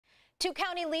Two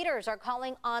county leaders are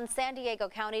calling on San Diego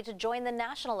County to join the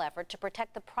national effort to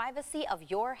protect the privacy of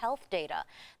your health data.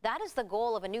 That is the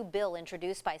goal of a new bill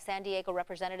introduced by San Diego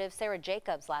Representative Sarah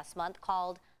Jacobs last month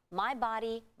called My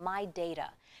Body, My Data.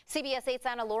 CBS 8's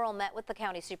Anna Laurel met with the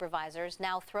county supervisors,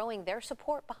 now throwing their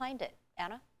support behind it.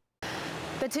 Anna?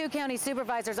 The two county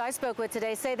supervisors I spoke with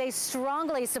today say they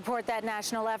strongly support that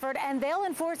national effort, and they'll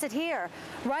enforce it here.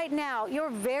 Right now, your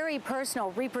very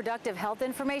personal reproductive health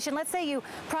information, let's say you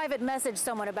private message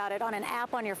someone about it on an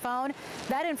app on your phone,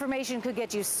 that information could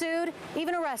get you sued,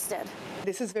 even arrested.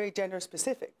 This is very gender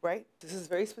specific, right? This is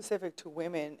very specific to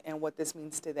women and what this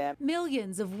means to them.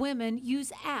 Millions of women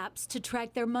use apps to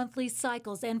track their monthly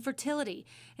cycles and fertility,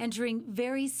 entering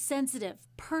very sensitive,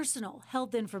 personal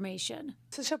health information.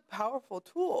 Such a powerful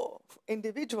tool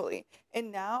individually,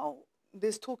 and now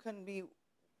this tool can be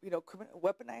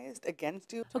weaponized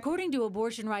against you. According to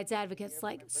abortion rights advocates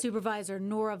like Supervisor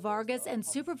Nora Vargas and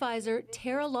Supervisor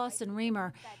Tara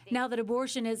Lawson-Remer, now that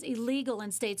abortion is illegal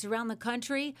in states around the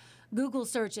country, Google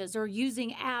searches or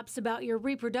using apps about your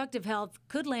reproductive health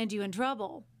could land you in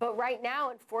trouble. But right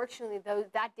now, unfortunately,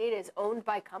 that data is owned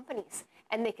by companies,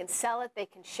 and they can sell it, they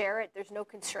can share it, there's no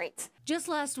constraints. Just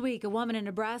last week, a woman in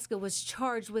Nebraska was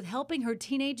charged with helping her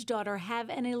teenage daughter have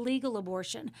an illegal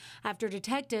abortion after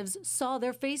detectives saw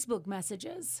their Facebook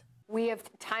messages. We have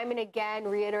time and again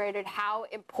reiterated how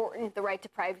important the right to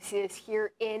privacy is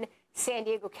here in San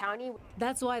Diego County.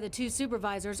 That's why the two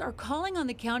supervisors are calling on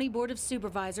the County Board of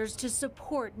Supervisors to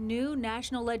support new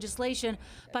national legislation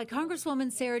by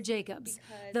Congresswoman Sarah Jacobs,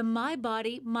 the My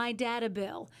Body, My Data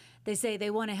bill. They say they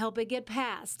want to help it get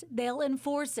passed. They'll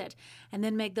enforce it and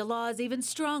then make the laws even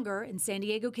stronger in San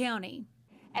Diego County.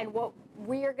 And what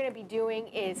we are going to be doing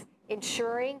is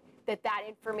ensuring that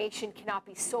information cannot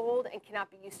be sold and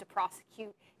cannot be used to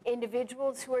prosecute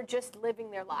individuals who are just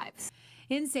living their lives.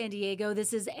 In San Diego,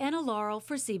 this is Anna Laurel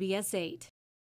for CBS 8.